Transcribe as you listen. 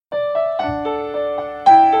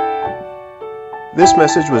This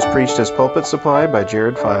message was preached as Pulpit Supply by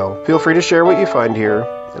Jared File. Feel free to share what you find here,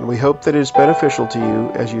 and we hope that it is beneficial to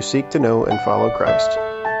you as you seek to know and follow Christ.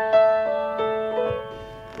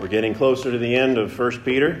 We're getting closer to the end of 1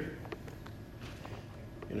 Peter.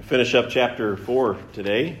 We're going to finish up chapter 4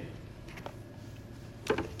 today.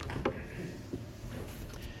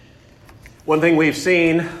 One thing we've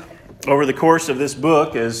seen over the course of this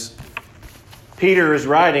book is Peter is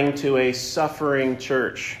writing to a suffering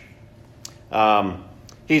church.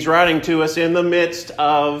 He's writing to us in the midst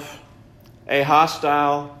of a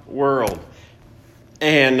hostile world.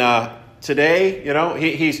 And today,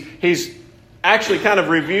 he's actually kind of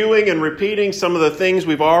reviewing and repeating some of the things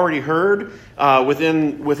we've already heard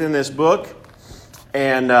within this book.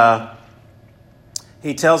 And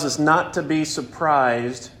he tells us not to be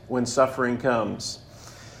surprised when suffering comes.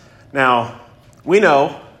 Now, we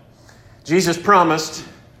know Jesus promised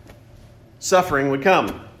suffering would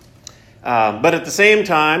come. But at the same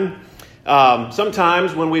time,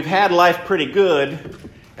 sometimes when we've had life pretty good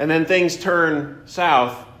and then things turn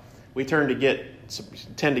south, we tend to get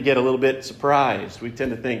a little bit surprised. We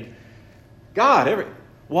tend to think, God,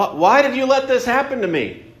 why did you let this happen to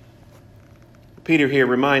me? Peter here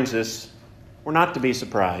reminds us we're not to be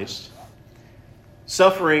surprised.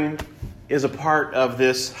 Suffering is a part of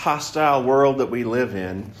this hostile world that we live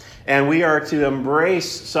in, and we are to embrace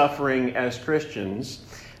suffering as Christians.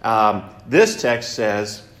 This text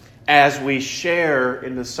says, as we share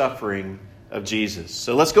in the suffering of Jesus.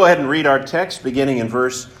 So let's go ahead and read our text beginning in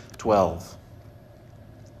verse 12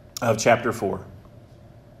 of chapter 4.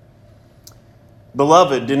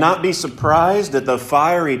 Beloved, do not be surprised at the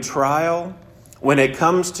fiery trial when it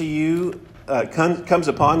comes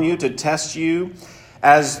upon you to test you,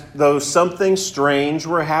 as though something strange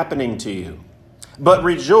were happening to you. But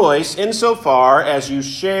rejoice insofar as you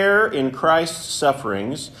share in Christ's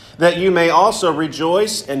sufferings, that you may also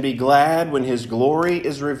rejoice and be glad when his glory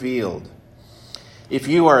is revealed. If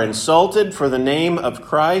you are insulted for the name of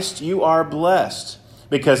Christ, you are blessed,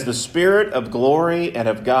 because the Spirit of glory and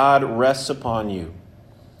of God rests upon you.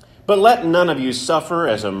 But let none of you suffer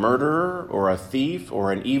as a murderer or a thief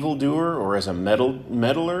or an evildoer or as a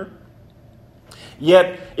meddler.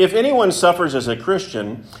 Yet, if anyone suffers as a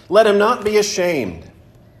Christian, let him not be ashamed,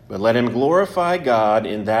 but let him glorify God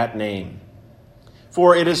in that name.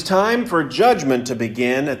 For it is time for judgment to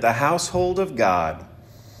begin at the household of God.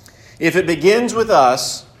 If it begins with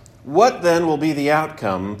us, what then will be the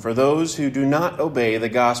outcome for those who do not obey the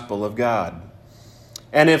gospel of God?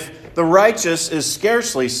 And if the righteous is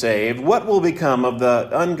scarcely saved, what will become of the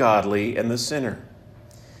ungodly and the sinner?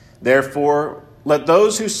 Therefore, let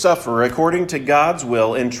those who suffer according to God's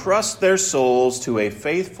will entrust their souls to a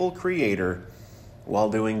faithful Creator while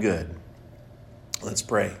doing good. Let's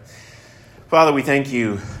pray. Father, we thank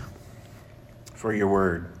you for your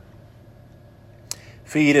word.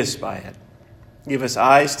 Feed us by it. Give us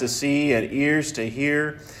eyes to see and ears to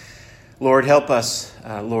hear. Lord, help us,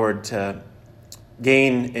 Lord, to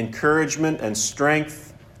gain encouragement and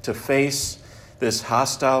strength to face this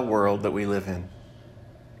hostile world that we live in.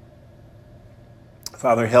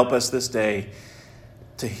 Father, help us this day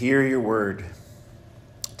to hear your word,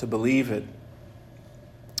 to believe it,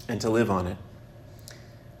 and to live on it.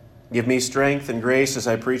 Give me strength and grace as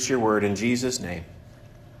I preach your word in Jesus' name.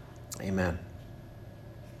 Amen.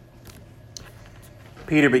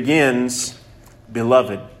 Peter begins,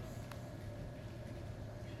 beloved.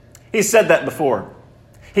 He said that before.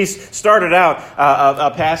 He's started out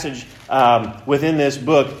a passage within this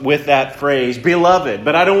book with that phrase, beloved.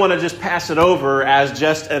 But I don't want to just pass it over as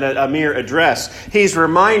just a mere address. He's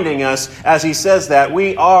reminding us, as he says that,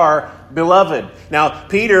 we are beloved. Now,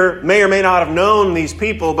 Peter may or may not have known these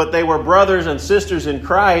people, but they were brothers and sisters in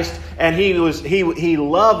Christ, and he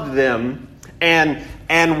loved them,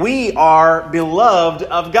 and we are beloved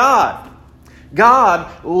of God.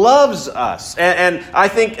 God loves us. And I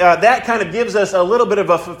think that kind of gives us a little bit of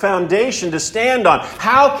a foundation to stand on.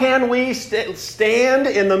 How can we stand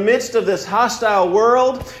in the midst of this hostile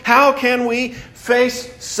world? How can we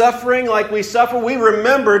face suffering like we suffer? We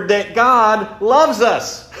remembered that God loves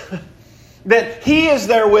us. That He is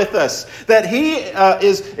there with us. That He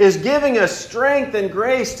is giving us strength and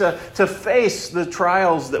grace to face the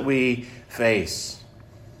trials that we face.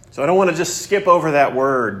 So I don't want to just skip over that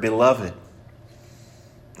word, beloved.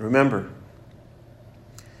 Remember,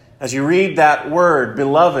 as you read that word,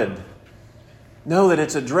 beloved, know that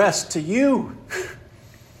it's addressed to you.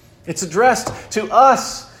 It's addressed to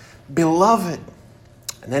us, beloved.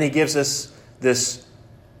 And then he gives us this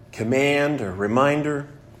command or reminder.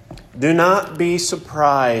 Do not be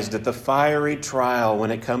surprised at the fiery trial when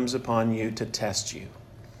it comes upon you to test you.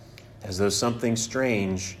 as though something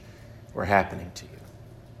strange were happening to you.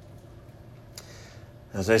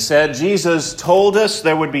 As I said, Jesus told us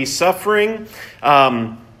there would be suffering.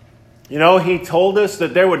 He told us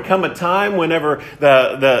that there would come a time whenever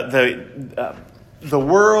the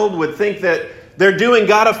world would think that they're doing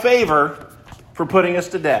God a favor for putting us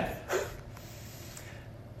to death.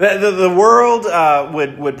 The world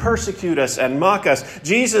would persecute us and mock us.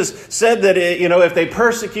 Jesus said that if they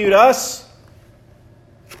persecute us,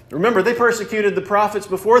 remember, they persecuted the prophets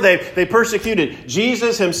before. They persecuted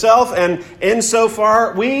Jesus himself. And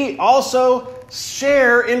insofar, we also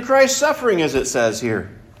share in Christ's suffering, as it says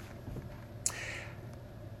here.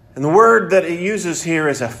 And the word that he uses here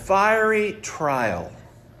is a fiery trial.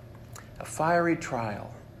 A fiery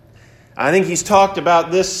trial. I think he's talked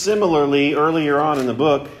about this similarly earlier on in the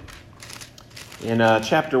book. In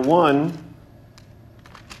chapter 1,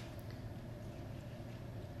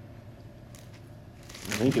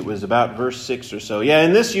 I think it was about verse 6 or so. Yeah,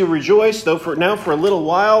 in this you rejoice, though for a little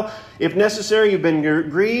while, if necessary, you've been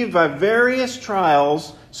grieved by various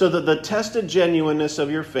trials, so that the tested genuineness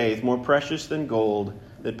of your faith, more precious than gold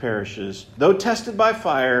that perishes, though tested by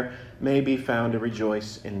fire, may be found to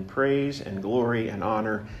rejoice in praise and glory and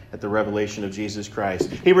honor at the revelation of Jesus Christ.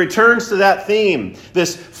 He returns to that theme,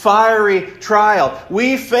 this fiery trial.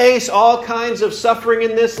 We face all kinds of suffering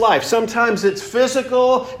in this life. Sometimes it's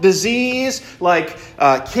physical disease like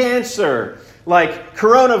cancer, like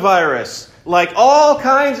coronavirus, like all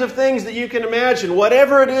kinds of things that you can imagine.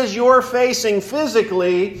 Whatever it is you're facing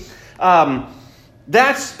physically,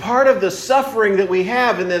 that's part of the suffering that we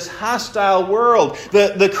have in this hostile world.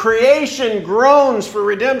 The creation groans for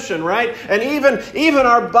redemption, right? And even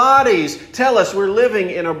our bodies tell us we're living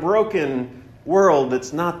in a broken world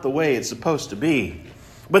that's not the way it's supposed to be.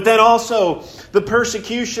 But then also the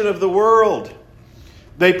persecution of the world.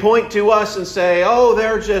 They point to us and say, oh,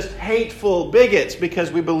 they're just hateful bigots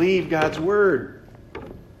because we believe God's word.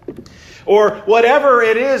 Or whatever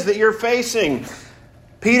it is that you're facing.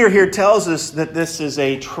 Peter here tells us that this is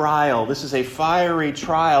a trial. This is a fiery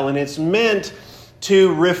trial, and it's meant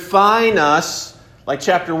to refine us, like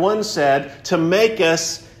chapter 1 said, to make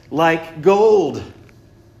us like gold.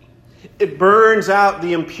 It burns out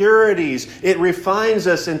the impurities. It refines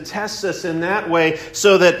us and tests us in that way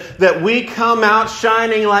so that we come out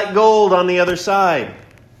shining like gold on the other side.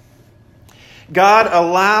 God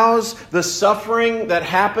allows the suffering that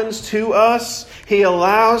happens to us. He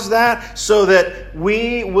allows that so that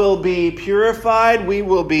we will be purified, we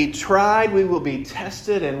will be tried, we will be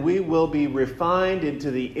tested, and we will be refined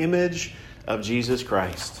into the image of Jesus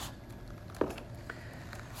Christ.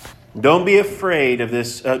 Don't be afraid of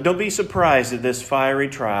this. Don't be surprised at this fiery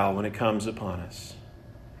trial when it comes upon us.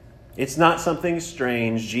 It's not something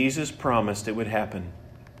strange. Jesus promised it would happen.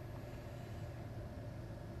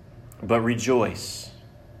 But rejoice.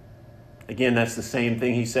 Again, that's the same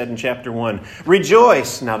thing he said in chapter 1.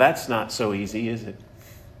 Rejoice. Now, that's not so easy, is it?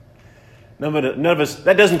 None of us,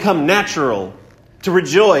 that doesn't come natural to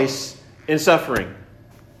rejoice in suffering.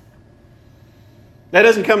 That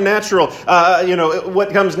doesn't come natural.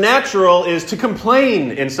 What comes natural is to complain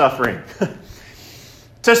in suffering.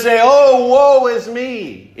 To say, oh, woe is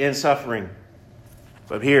me in suffering.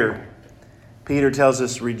 But here, Peter tells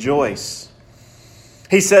us, rejoice.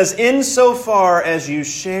 He says, insofar as you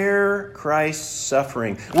share Christ's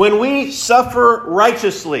suffering. When we suffer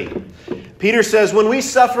righteously, Peter says, when we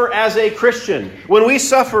suffer as a Christian, when we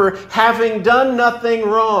suffer having done nothing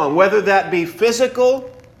wrong, whether that be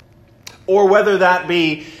physical or whether that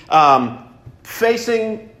be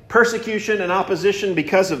facing persecution and opposition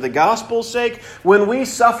because of the gospel's sake, when we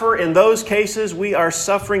suffer in those cases, we are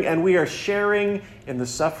suffering and we are sharing in the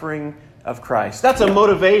suffering of Christ. That's a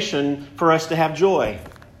motivation for us to have joy.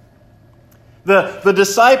 The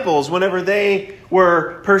disciples, whenever they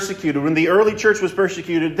were persecuted, when the early church was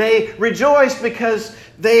persecuted, they rejoiced because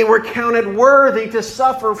they were counted worthy to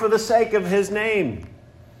suffer for the sake of His name.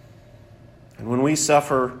 And when we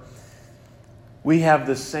suffer, we have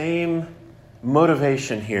the same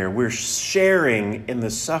motivation here. We're sharing in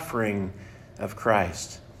the suffering of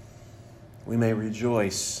Christ. We may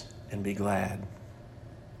rejoice and be glad.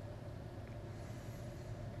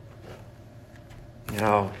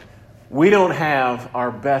 Now, we don't have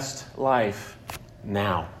our best life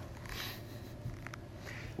now.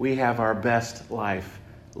 We have our best life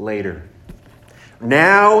later.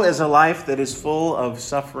 Now is a life that is full of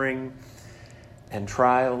suffering and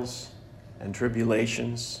trials and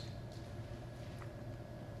tribulations.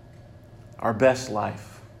 Our best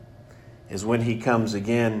life is when He comes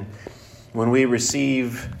again, when we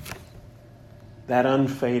receive that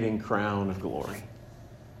unfading crown of glory.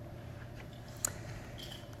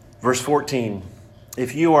 Verse 14,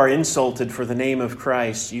 if you are insulted for the name of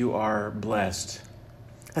Christ, you are blessed.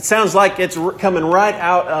 That sounds like it's coming right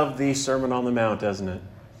out of the Sermon on the Mount, doesn't it?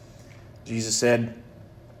 Jesus said,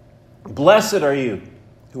 blessed are you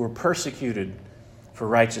who are persecuted for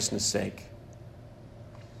righteousness' sake.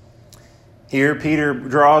 Here, Peter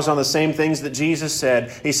draws on the same things that Jesus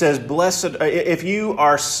said. He says, blessed, if you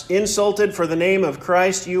are insulted for the name of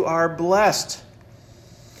Christ, you are blessed.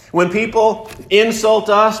 When people insult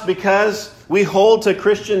us because we hold to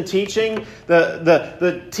Christian teaching,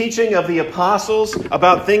 the teaching of the apostles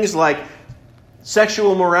about things like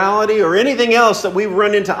sexual morality or anything else that we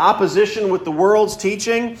run into opposition with the world's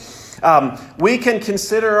teaching, we can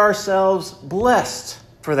consider ourselves blessed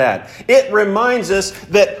for that. It reminds us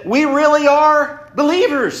that we really are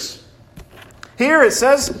believers. Here it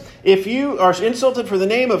says, if you are insulted for the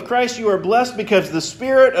name of Christ, you are blessed because the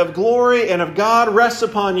Spirit of glory and of God rests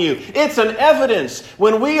upon you. It's an evidence.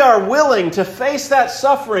 When we are willing to face that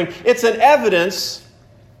suffering, it's an evidence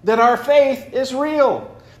that our faith is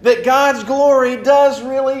real. That God's glory does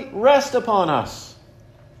really rest upon us.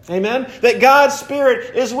 Amen? That God's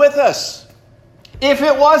Spirit is with us. If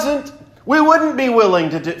it wasn't, we wouldn't be willing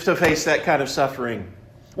to face that kind of suffering.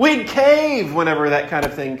 We'd cave whenever that kind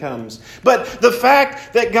of thing comes. But the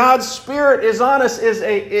fact that God's Spirit is on us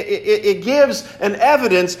it gives an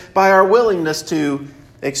evidence by our willingness to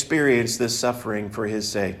experience this suffering for His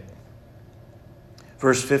sake.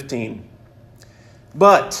 Verse 15.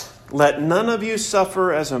 But let none of you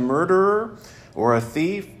suffer as a murderer or a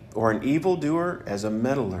thief or an evildoer as a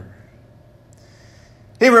meddler.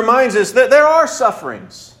 He reminds us that there are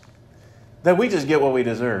sufferings. That we just get what we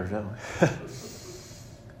deserve. No.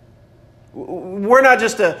 We're not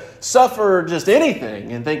just to suffer just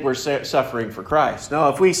anything and think we're suffering for Christ. No,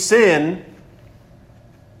 if we sin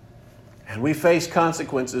and we face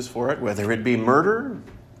consequences for it, whether it be murder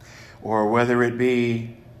or whether it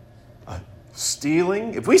be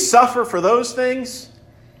stealing, if we suffer for those things,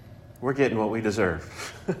 we're getting what we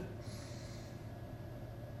deserve.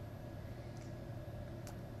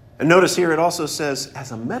 And notice here it also says,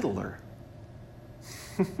 as a meddler.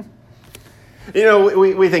 You know,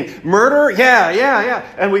 we think murder, yeah.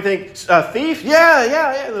 And we think thief,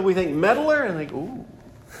 yeah. And then we think meddler, and think, ooh.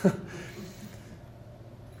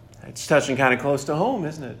 It's touching kind of close to home,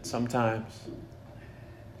 isn't it, sometimes?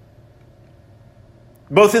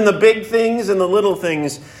 Both in the big things and the little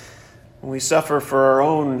things, when we suffer for our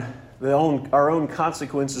own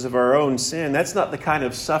consequences of our own sin, that's not the kind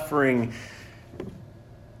of suffering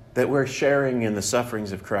that we're sharing in the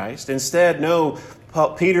sufferings of Christ. Instead, no,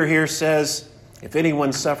 Peter here says, if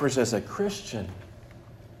anyone suffers as a Christian,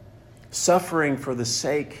 suffering for the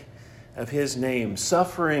sake of His name,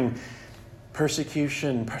 suffering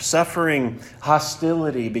persecution, suffering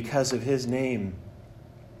hostility because of His name,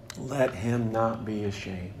 let him not be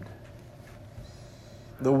ashamed.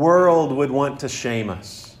 The world would want to shame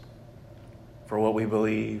us for what we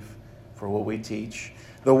believe, for what we teach.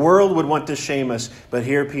 The world would want to shame us, but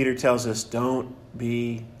here Peter tells us, don't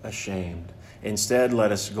be ashamed. Instead,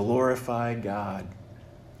 let us glorify God.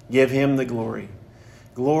 Give Him the glory.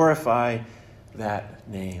 Glorify that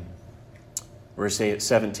name. Verse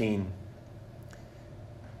 17.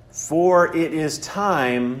 For it is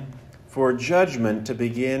time for judgment to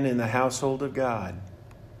begin in the household of God.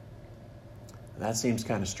 That seems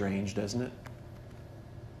kind of strange, doesn't it?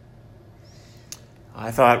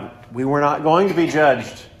 I thought we were not going to be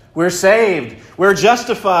judged. We're saved. We're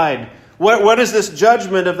justified. What is this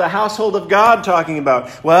judgment of the household of God talking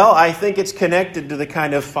about? Well, I think it's connected to the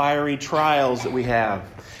kind of fiery trials that we have.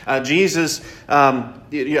 The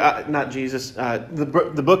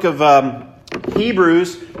book of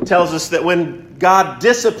Hebrews tells us that when God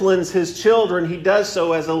disciplines His children, He does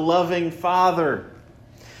so as a loving Father.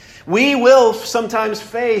 We will sometimes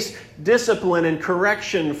face discipline and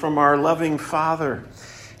correction from our loving Father.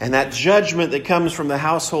 And that judgment that comes from the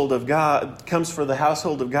household of God, comes for the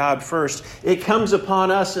household of God first. It comes upon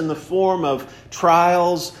us in the form of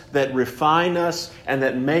trials that refine us and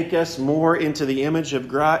that make us more into the image of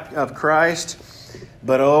Christ.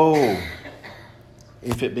 But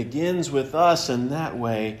if it begins with us in that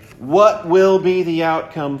way, what will be the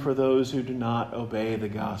outcome for those who do not obey the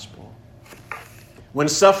gospel? When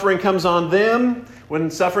suffering comes on them, when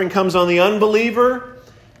suffering comes on the unbeliever,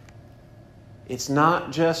 it's not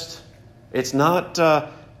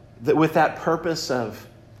with that purpose of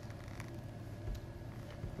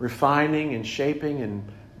refining and shaping and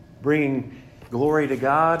bringing glory to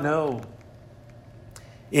God. No,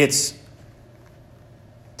 it's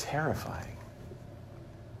terrifying.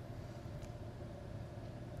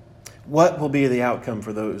 What will be the outcome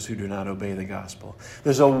for those who do not obey the gospel?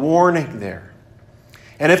 There's a warning there.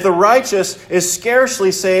 And if the righteous is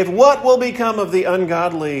scarcely saved, what will become of the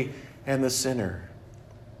ungodly and the sinner?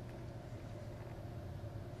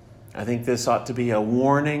 I think this ought to be a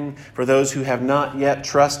warning for those who have not yet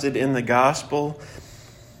trusted in the gospel.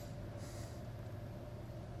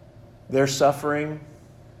 Their suffering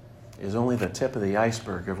is only the tip of the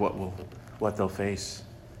iceberg of what they'll face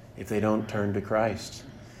if they don't turn to Christ.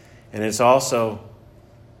 And it's also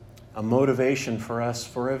a motivation for us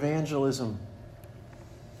for evangelism.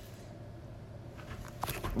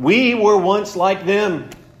 We were once like them.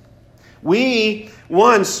 We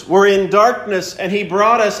once were in darkness, and He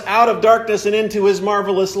brought us out of darkness and into His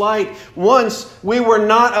marvelous light. Once we were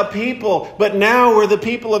not a people, but now we're the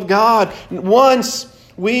people of God. Once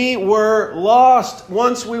we were lost.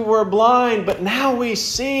 Once we were blind, but now we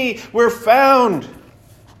see. We're found.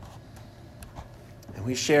 And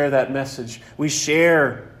we share that message. We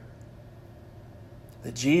share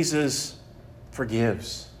that Jesus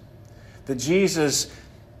forgives. That Jesus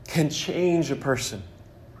can change a person.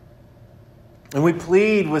 And we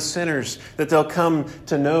plead with sinners that they'll come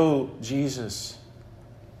to know Jesus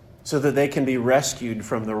so that they can be rescued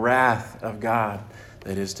from the wrath of God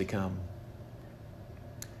that is to come.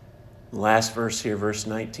 The last verse here, verse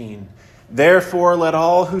 19. Therefore, let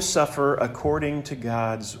all who suffer according to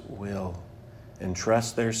God's will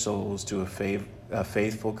entrust their souls to a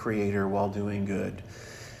faithful Creator while doing good.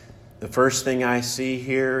 The first thing I see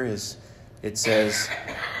here is it says,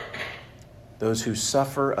 those who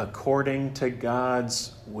suffer according to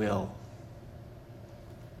God's will.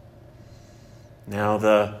 Now,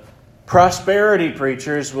 the prosperity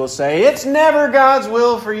preachers will say, it's never God's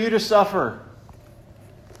will for you to suffer.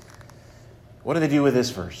 What do they do with this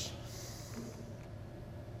verse?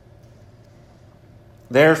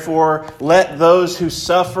 Therefore, let those who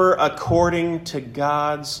suffer according to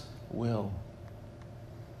God's will.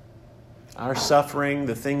 Our suffering,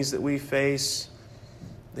 the things that we face,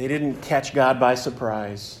 they didn't catch God by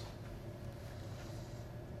surprise.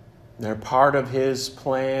 They're part of His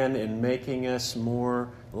plan in making us more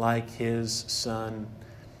like His Son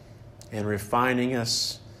and refining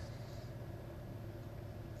us.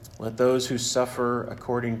 Let those who suffer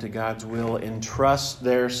according to God's will entrust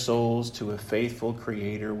their souls to a faithful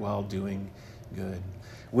Creator while doing good.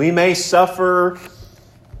 We may suffer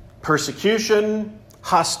persecution,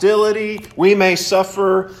 hostility. We may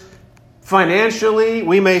suffer financially.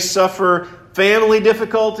 We may suffer family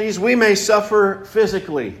difficulties. We may suffer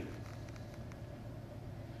physically.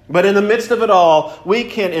 But in the midst of it all, we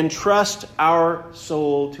can entrust our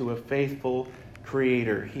soul to a faithful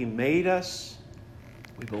Creator. He made us.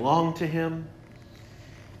 We belong to Him.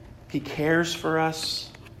 He cares for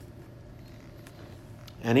us.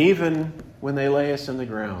 And even when they lay us in the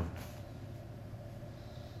ground,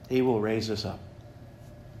 He will raise us up.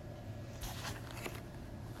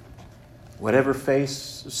 Whatever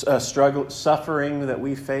struggle, suffering that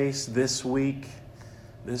we face this week,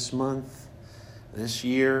 this month, this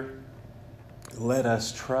year, let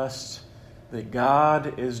us trust that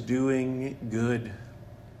God is doing good.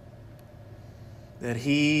 That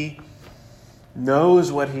He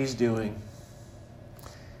knows what He's doing.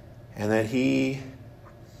 And that He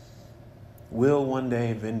will one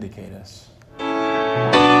day vindicate us.